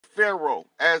Pharaoh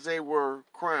as they were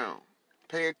crowned.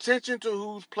 Pay attention to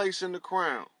who's placing the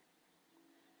crown.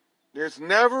 There's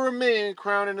never a man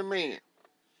crowning a man,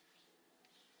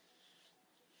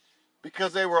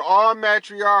 because they were all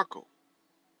matriarchal.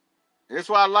 That's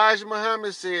why Elijah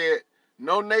Muhammad said,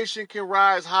 no nation can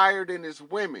rise higher than its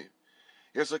women.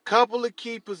 There's a couple of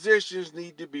key positions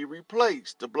need to be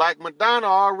replaced. The Black Madonna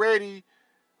already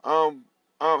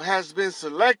has been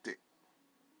selected.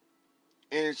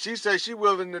 And she says she's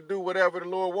willing to do whatever the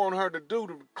Lord wants her to do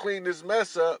to clean this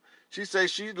mess up. She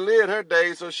says she lived her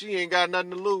days, so she ain't got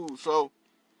nothing to lose. So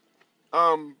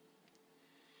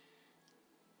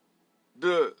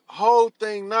the whole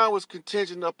thing now is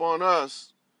contingent upon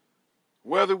us.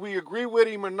 Whether we agree with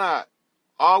him or not,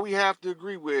 all we have to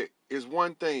agree with is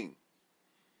one thing.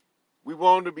 We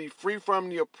want to be free from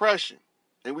the oppression,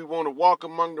 and we want to walk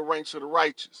among the ranks of the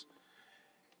righteous.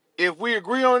 If we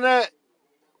agree on that,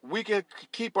 we can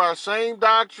keep our same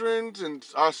doctrines and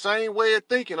our same way of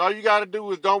thinking. All you got to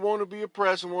do is don't want to be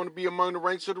oppressed and want to be among the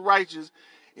ranks of the righteous,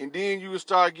 and then you will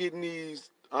start getting these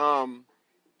we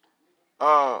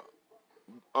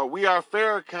are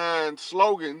Farrakhan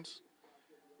slogans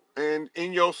and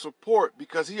in your support,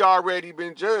 because he already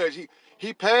been judged.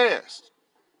 He passed.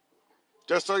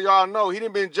 Just so y'all know, he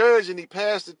done been judged and he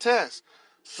passed the test.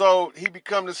 So he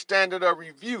become the standard of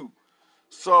review.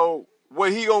 So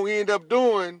what he gonna end up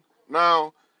doing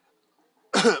now?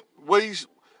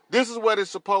 This is what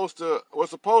it's supposed to.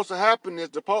 What's supposed to happen is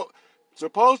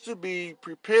supposed to be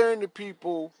preparing the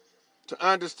people to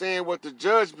understand what the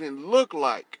judgment look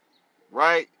like,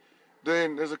 right?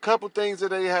 Then there's a couple things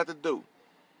that they have to do.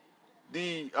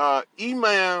 The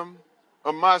imam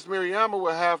of Mas Mariama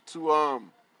will have to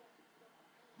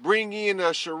bring in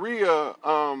a Sharia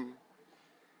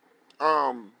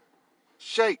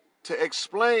sheikh to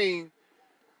explain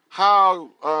how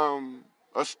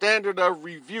a standard of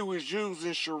review is used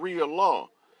in Sharia law.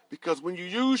 Because when you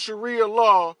use Sharia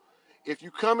law, if you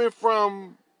coming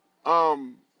from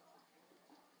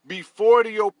before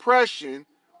the oppression,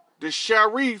 the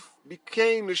sharif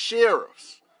became the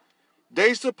sheriffs.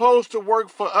 They supposed to work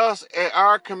for us at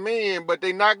our command, but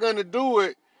they're not going to do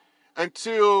it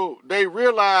until they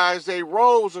realize they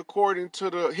rose according to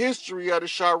the history of the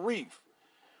sharif.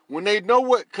 When they know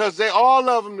what, because all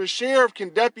of them, the sheriff can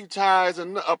deputize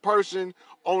a person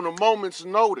on a moment's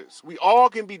notice. We all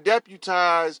can be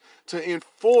deputized to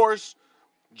enforce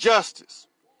justice.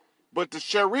 But the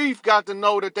sheriff got to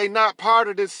know that they not part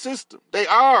of this system. They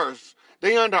ours.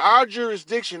 They under our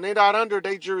jurisdiction. They not under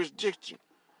their jurisdiction.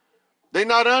 They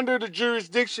not under the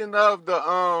jurisdiction of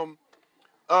the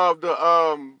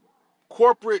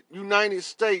corporate United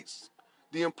States,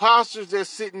 the imposters that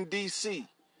sit in D.C.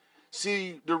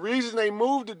 See, the reason they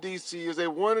moved to D.C. is they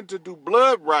wanted to do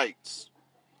blood rights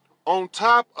on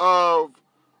top of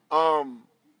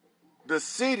the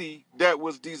city that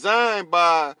was designed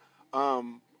by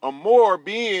a Moor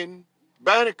being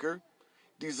Banneker,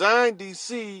 designed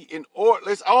D.C.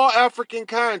 it's all African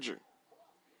conjure.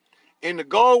 And the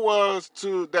goal was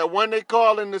to, that one they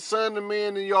call him the Son of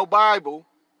Man in your Bible,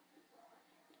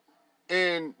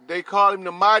 and they call him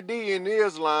the Mahdi in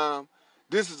Islam.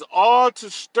 This is all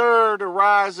to stir the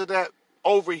rise of that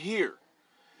over here.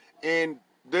 And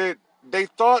they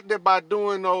thought that by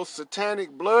doing those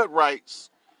satanic blood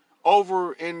rites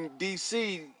over in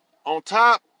D.C., on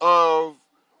top of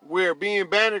where being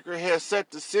Banneker has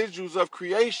set the sigils of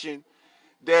creation,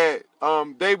 that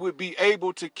they would be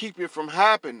able to keep it from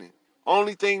happening.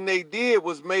 Only thing they did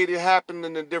was made it happen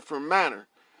in a different manner.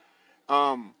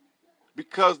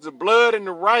 Because the blood and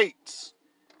the rights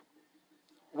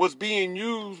was being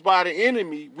used by the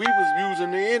enemy, we was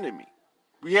using the enemy.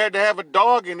 We had to have a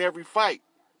dog in every fight.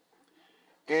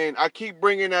 And I keep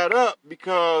bringing that up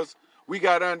because we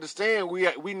got to understand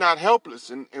we not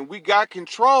helpless, and we got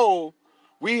control.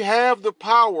 We have the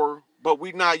power, but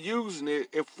we not using it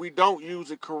if we don't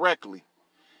use it correctly.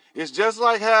 It's just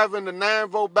like having a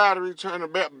 9-volt battery trying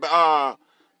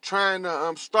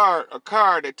to start a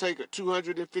car that take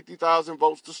 250,000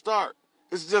 volts to start.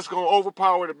 It's just gonna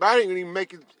overpower the battery and ain't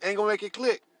gonna make it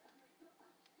click.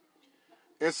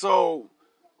 And so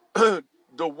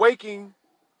the waking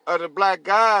of the black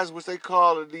guys, which they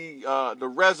call it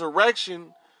the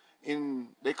resurrection, and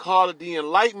they call it the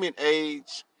Enlightenment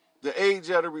age, the age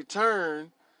of the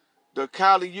return, the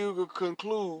Kali Yuga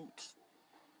concludes.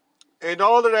 And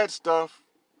all of that stuff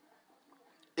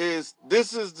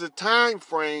this is the time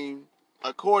frame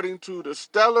according to the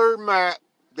stellar map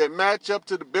that match up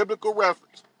to the biblical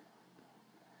reference.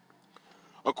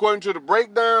 According to the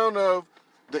breakdown of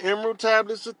the Emerald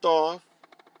Tablets of Thoth,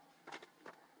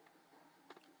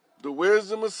 the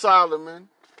Wisdom of Solomon,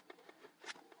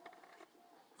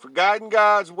 Forgotten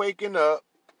Gods waking up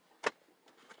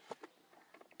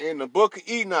in the book of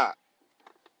Enoch.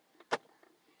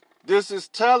 This is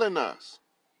telling us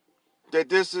that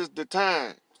this is the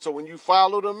time. So when you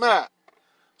follow the map,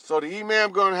 so the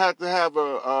imam going to have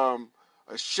a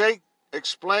sheikh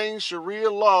explain Sharia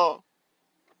law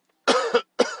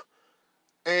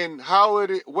and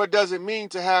what does it mean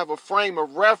to have a frame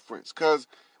of reference? Because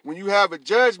when you have a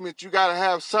judgment, you got to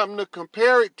have something to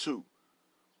compare it to,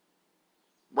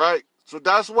 right? So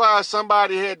that's why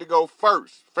somebody had to go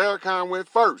first. Farrakhan went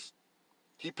first.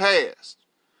 He passed.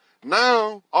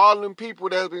 Now, all them people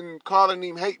that have been calling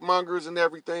him hate mongers and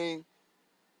everything,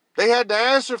 they had to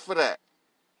answer for that.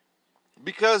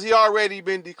 Because he already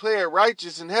been declared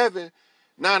righteous in heaven,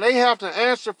 now they have to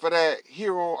answer for that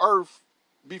here on earth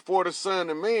before the Son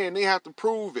of Man. They have to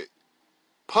prove it.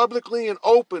 Publicly and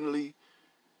openly,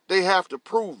 they have to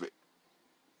prove it.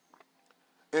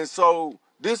 And so,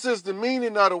 this is the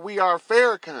meaning of the We Are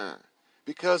Farrakhan.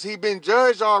 Because he been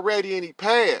judged already and he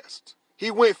passed.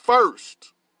 He went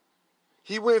first.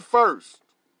 He went first.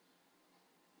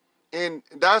 And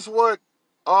that's what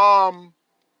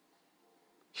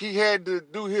he had to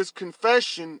do his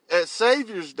confession at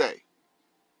Savior's Day.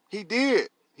 He did.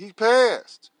 He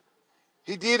passed.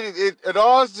 He did it. It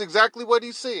all is exactly what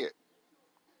he said.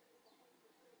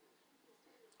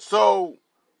 So,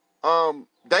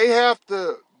 they have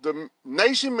to, the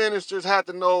nation ministers had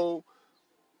to know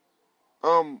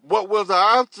what was the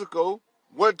obstacle,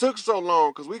 what took so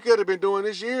long, because we could have been doing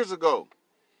this years ago.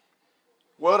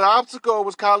 Well, the obstacle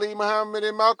was Khalid Muhammad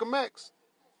and Malcolm X.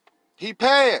 He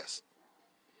passed.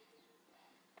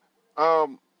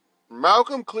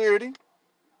 Malcolm cleared him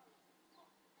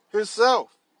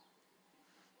himself.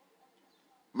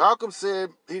 Malcolm said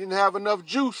he didn't have enough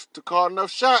juice to call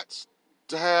enough shots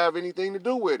to have anything to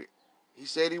do with it. He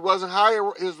said he wasn't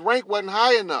his rank wasn't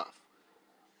high enough.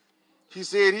 He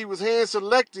said he was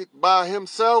hand-selected by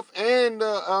himself and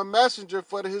the messenger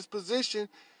for his position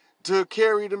to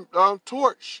carry the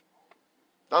torch.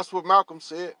 That's what Malcolm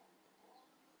said.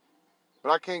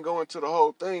 But I can't go into the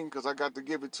whole thing because I got to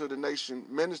give it to the nation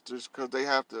ministers because they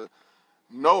have to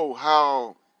know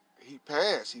how he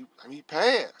passed. He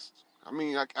passed. I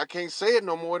mean, I can't say it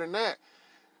no more than that.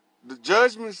 The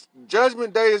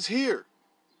judgment day is here.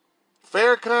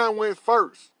 Farrakhan went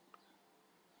first.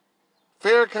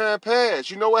 Farrakhan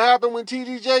passed. You know what happened when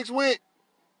T.D. Jakes went?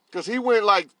 Because he went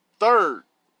like third.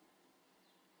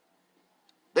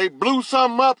 They blew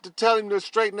something up to tell him to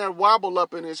straighten that wobble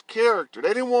up in his character.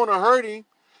 They didn't want to hurt him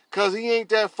because he ain't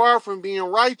that far from being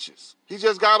righteous. He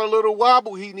just got a little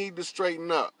wobble he need to straighten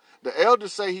up. The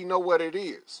elders say he know what it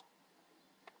is.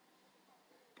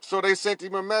 So they sent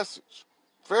him a message.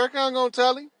 Farrakhan gonna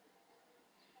tell him.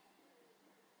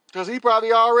 Because he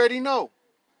probably already know.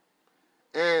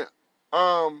 And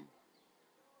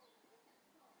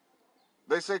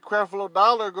they say Creflo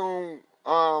Dollar gonna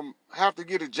have to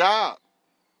get a job.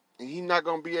 And he not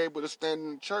gonna be able to stand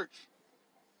in the church.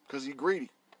 Because he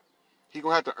greedy. He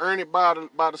gonna have to earn it by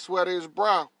the sweat of his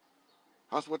brow.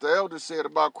 That's what the elders said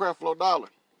about Creflo Dollar.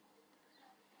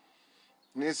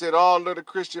 And they said all of the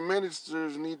Christian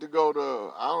ministers need to go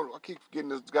to, I keep forgetting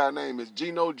this guy's name, it's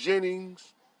Geno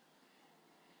Jennings,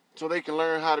 so they can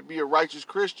learn how to be a righteous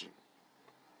Christian.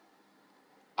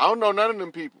 I don't know none of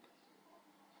them people.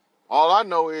 All I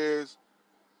know is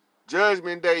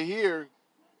Judgment Day here,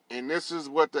 and this is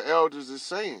what the elders is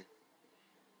saying.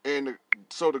 And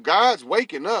so the God's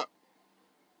waking up.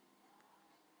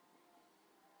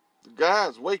 The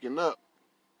God's waking up.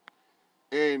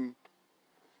 And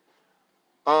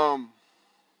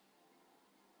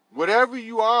whatever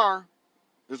you are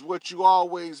is what you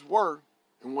always were,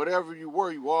 and whatever you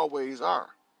were, you always are.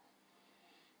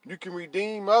 You can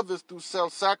redeem others through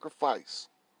self-sacrifice.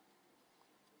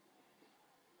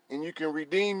 And you can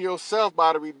redeem yourself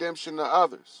by the redemption of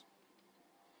others.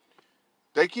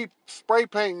 They keep spray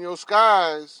painting your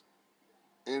skies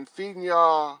and feeding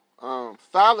y'all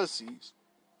fallacies.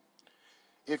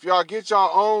 If y'all get your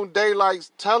own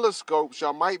daylight telescopes,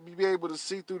 y'all might be able to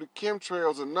see through the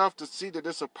chemtrails enough to see that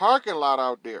it's a parking lot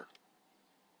out there.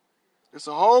 It's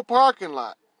a whole parking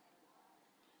lot.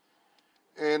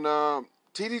 And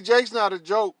T.D. Jakes not a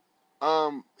joke.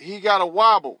 He got a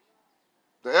wobble.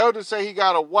 The elders say he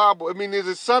got a wobble. I mean, is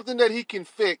it something that he can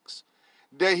fix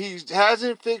that he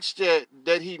hasn't fixed yet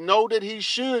that he know that he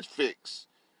should fix?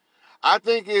 I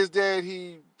think is that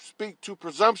he speak too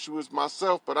presumptuous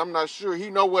myself, but I'm not sure. He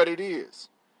know what it is.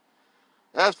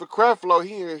 As for Creflo,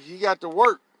 he got to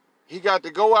work. He got to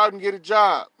go out and get a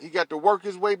job. He got to work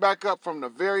his way back up from the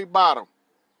very bottom.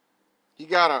 He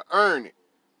got to earn it.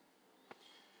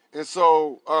 And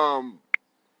so,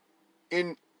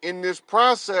 in this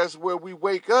process where we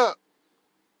wake up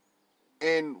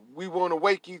and we want to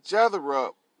wake each other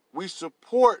up, we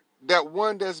support that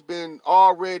one that's been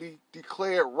already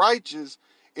declared righteous.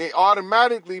 It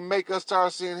automatically make us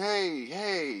start saying,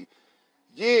 hey,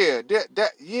 yeah,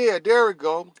 there we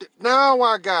go. Now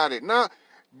I got it. Now,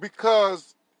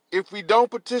 because if we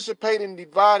don't participate in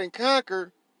divide and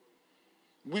conquer,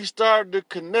 we start to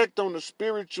connect on the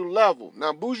spiritual level.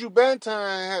 Now, Buju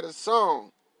Banton had a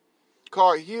song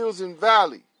called Hills and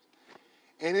Valley.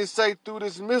 And it say through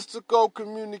this mystical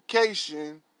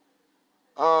communication,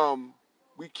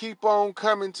 we keep on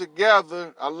coming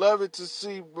together. I love it to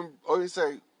see when, or it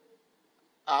say,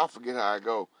 I forget how I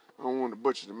go. I don't want to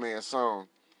butcher the man's song.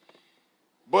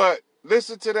 But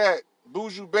listen to that,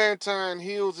 Buju Banton,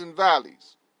 Hills and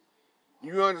Valleys.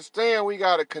 You understand we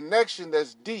got a connection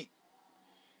that's deep.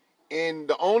 And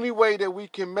the only way that we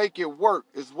can make it work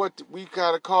is what we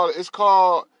gotta call it. It's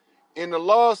called, in the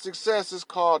law of success, it's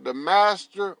called the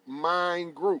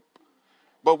mastermind group.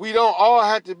 But we don't all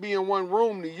have to be in one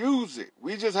room to use it.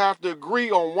 We just have to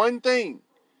agree on one thing.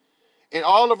 And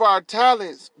all of our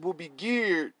talents will be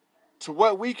geared to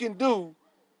what we can do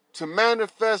to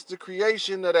manifest the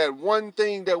creation of that one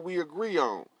thing that we agree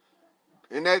on.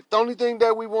 And that the only thing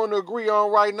that we want to agree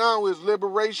on right now is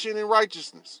liberation and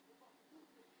righteousness.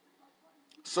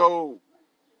 So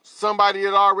somebody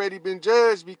that already been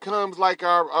judged becomes like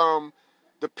our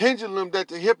the pendulum that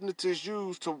the hypnotist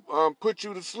used to put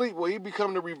you to sleep. Well, he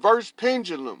become the reverse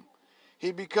pendulum.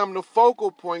 He become the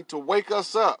focal point to wake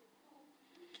us up.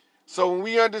 So when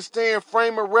we understand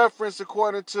frame of reference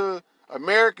according to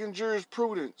American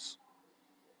jurisprudence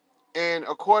and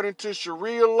according to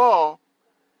Sharia law,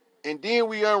 and then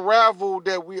we unravel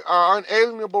that we are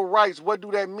unalienable rights, what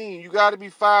do that mean? You got to be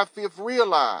 5/5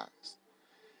 realized.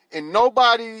 And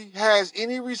nobody has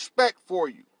any respect for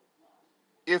you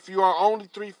if you are only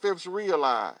 3/5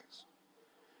 realized.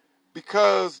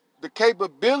 Because the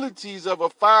capabilities of a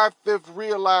 5/5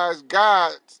 realized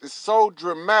God is so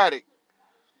dramatic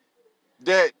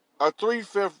that a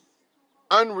 3/5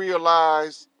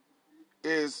 unrealized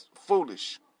is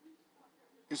foolish.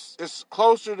 It's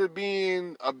closer to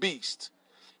being a beast.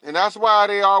 And that's why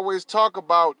they always talk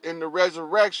about in the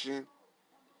resurrection,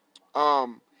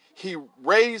 he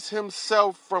raised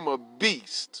himself from a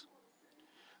beast.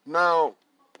 Now,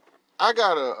 I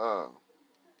got a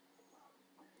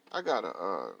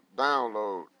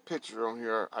download picture on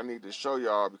here I need to show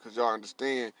y'all because y'all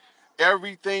understand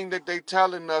everything that they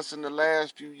telling us in the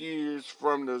last few years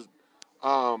from the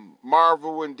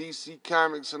Marvel and DC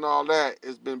comics and all that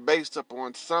has been based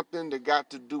upon something that got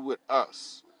to do with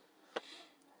us.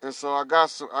 And so I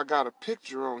got a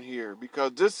picture on here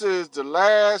because this is the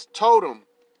last totem.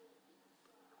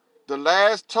 The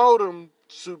last totem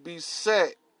to be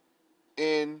set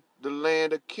in the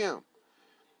land of Kim.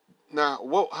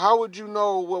 Now, how would you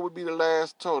know what would be the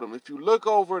last totem? If you look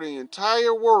over the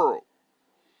entire world,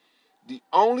 the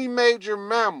only major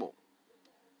mammal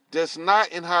that's not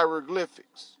in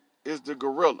hieroglyphics is the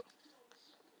gorilla.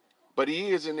 But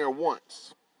he is in there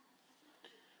once.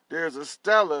 There's a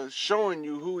stela showing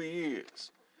you who he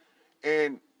is.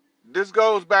 And this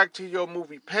goes back to your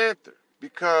movie Panther,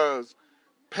 because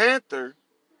Panther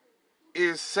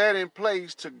is set in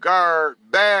place to guard,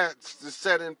 bats is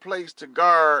set in place to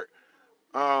guard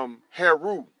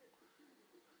Heru.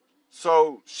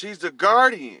 So she's the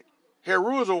guardian.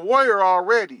 Heru is a warrior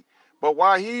already, but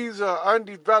while he's an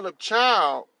undeveloped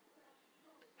child,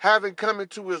 having come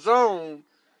into his own,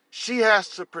 she has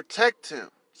to protect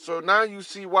him. So now you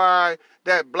see why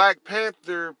that Black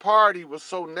Panther party was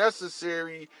so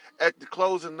necessary at the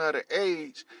closing of the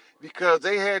age, because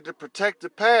they had to protect the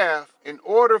path in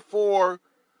order for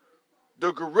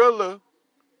the gorilla,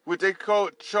 which they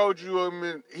showed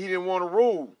you, he didn't want to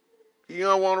rule. He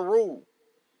didn't want to rule.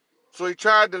 So he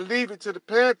tried to leave it to the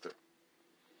panther.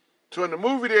 So in the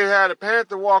movie they had a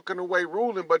panther walking away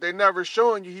ruling, but they never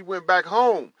showing you he went back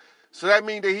home. So that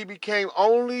means that he became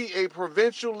only a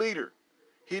provincial leader.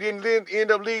 He didn't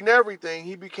end up leading everything.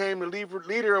 He became the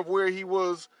leader of where he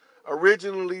was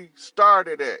originally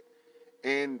started at.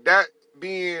 And that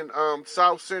being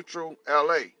South Central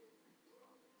LA.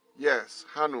 Yes,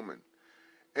 Hanuman.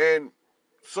 And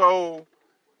so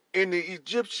in the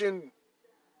Egyptian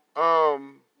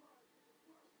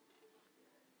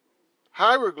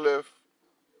hieroglyph,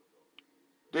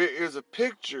 there is a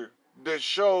picture that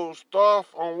shows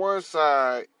Thoth on one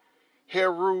side,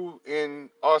 Heru and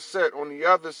Aset on the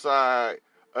other side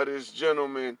of this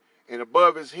gentleman, and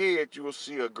above his head you will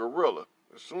see a gorilla.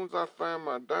 As soon as I find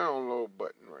my download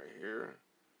button right here.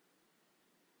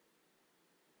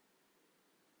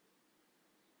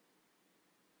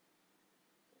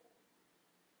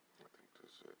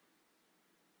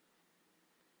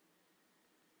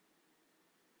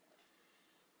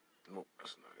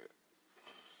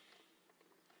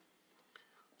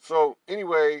 So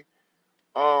anyway,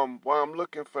 while I'm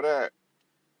looking for that,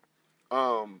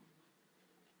 the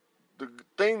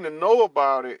thing to know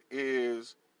about it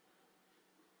is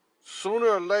sooner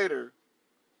or later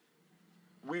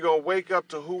we gonna wake up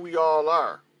to who we all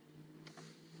are.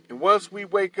 And once we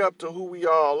wake up to who we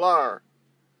all are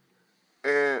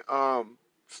and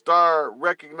start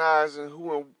recognizing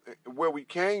who and where we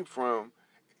came from,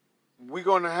 we're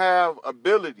gonna have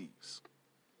abilities,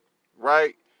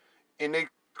 right? And they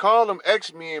call them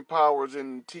X-Men powers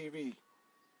in TV.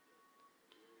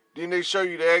 Then they show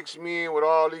you the X-Men with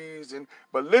all these,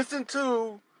 but listen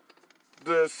to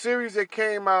the series that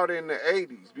came out in the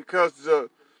 80s, because the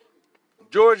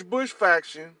George Bush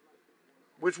faction,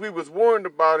 which we was warned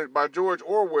about it by George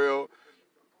Orwell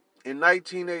in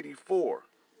 1984,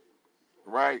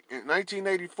 right? In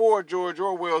 1984, George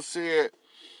Orwell said,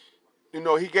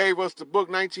 he gave us the book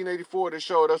 1984 that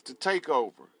showed us the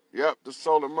takeover. Yep, the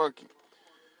solar monkey.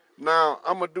 Now,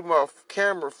 I'm going to do my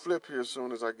camera flip here as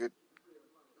soon as I get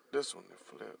this one to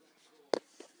flip.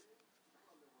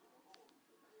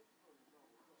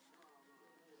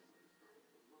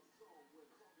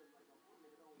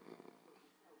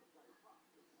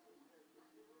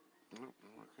 Nope,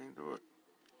 I can't do it.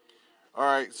 All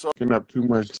right, so taking up too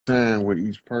much time with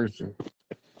each person.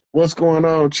 What's going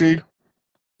on, Chief?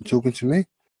 You talking to me?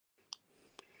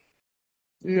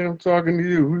 Yeah, I'm talking to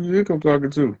you. Who you think I'm talking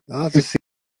to? I just see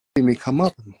me come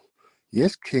up.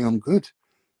 Yes, King, I'm good.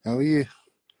 How are you?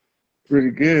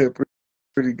 Pretty good,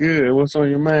 pretty good. What's on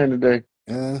your mind today?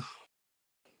 It's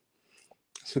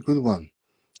a good one,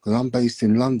 because I'm based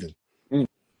in London. Mm.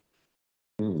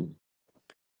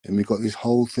 And we got this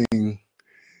whole thing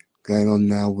going on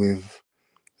now with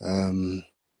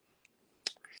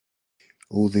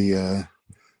all the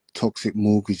toxic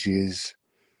mortgages,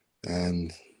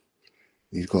 and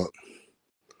you've got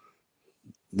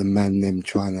the man them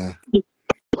trying to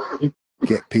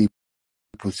get people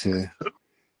to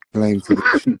claim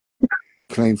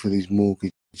for these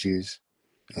mortgages,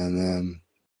 and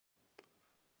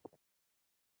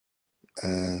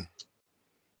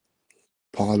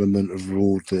Parliament have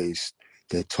ruled that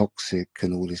they're toxic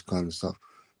and all this kind of stuff,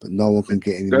 but no one can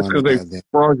get any money out of them.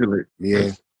 Fraudulent.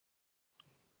 Yeah.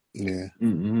 Yeah.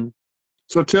 Mm-hmm.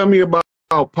 So tell me about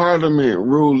Parliament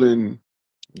ruling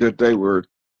that they were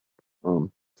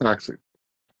toxic.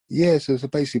 Yeah, so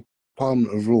basically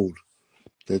Parliament have ruled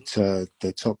that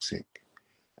they're toxic,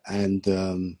 and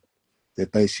they're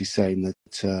basically saying that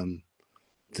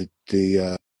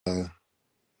there's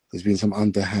been some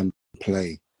underhand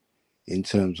play in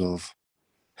terms of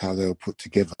how they were put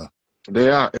together. They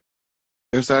are.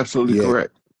 It's absolutely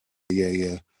correct.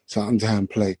 Yeah. So underhand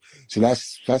play. So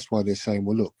that's why they're saying,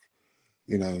 well, look,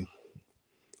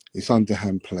 it's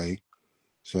underhand play.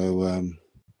 So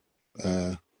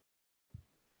they're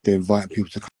inviting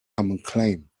people to come and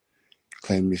claim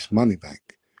this money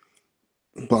back.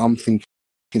 But I'm thinking,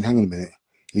 hang on a minute,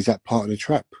 is that part of the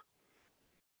trap?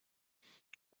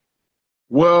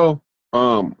 Well,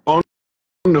 on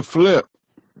the flip,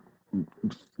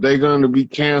 they're going to be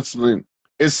canceling.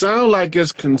 It sounds like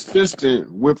it's consistent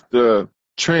with the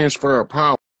transfer of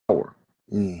power.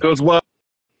 Because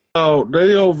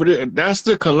they over there, that's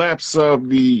the collapse of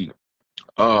the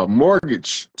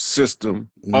mortgage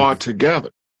system altogether.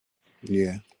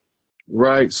 Yeah.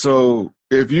 Right. So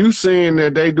if you saying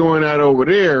that they doing that over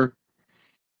there,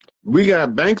 we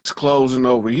got banks closing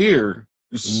over here.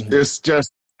 It's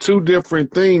just two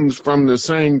different things from the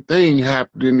same thing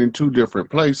happening in two different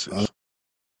places.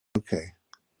 Okay.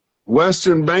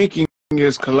 Western banking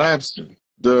is collapsing.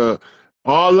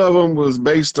 All of them was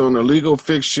based on a legal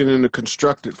fiction and a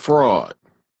constructed fraud.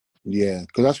 Yeah,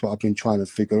 because that's what I've been trying to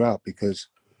figure out, because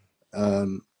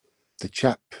the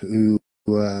chap who's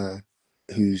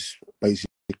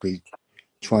basically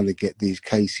trying to get these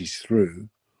cases through,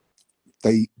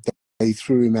 they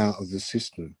threw him out of the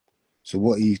system. So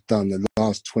what he's done the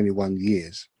last 21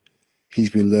 years, he's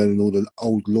been learning all the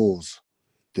old laws,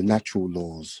 the natural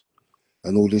laws,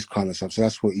 and all this kind of stuff. So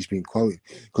that's what he's been quoting.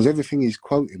 Because everything he's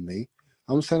quoting me,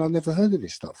 I'm saying I've never heard of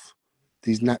this stuff.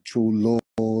 These natural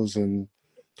laws and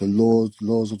the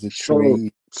laws of the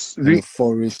tree and the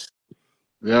forest.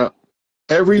 Yeah.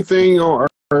 Everything on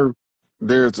earth,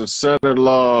 there's a set of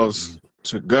laws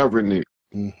to govern it.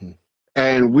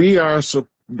 And we are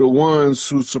the ones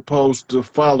who's supposed to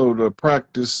follow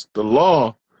practice the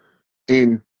law,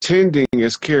 intending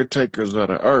as caretakers of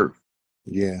the earth.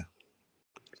 Yeah.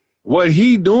 What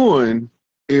he doing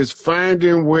is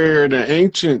finding where the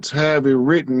ancients have it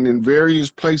written in various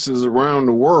places around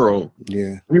the world.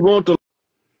 Yeah. We want the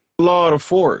law of the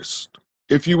forest.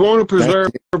 If you want to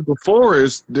preserve the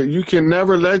forest, that you can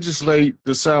never legislate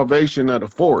the salvation of the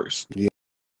forest.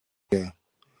 Yeah.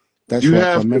 That's You why I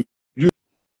have to remember. you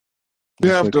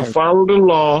have to follow the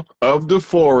law of the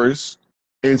forest,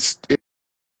 and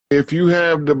if you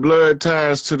have the blood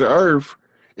ties to the earth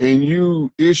and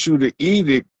you issue the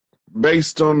edict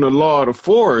based on the law of the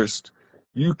forest,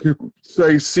 you can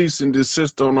say cease and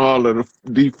desist on all of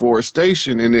the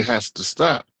deforestation, and it has to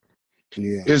stop.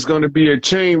 Yeah. It's going to be a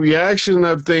chain reaction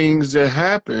of things that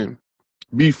happen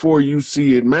before you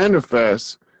see it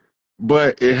manifest,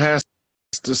 but it has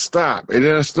to stop. And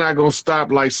it's not going to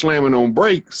stop like slamming on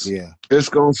brakes. Yeah. It's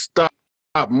going to stop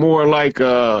more like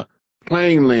a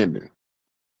plane landing.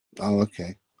 Oh,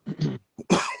 okay.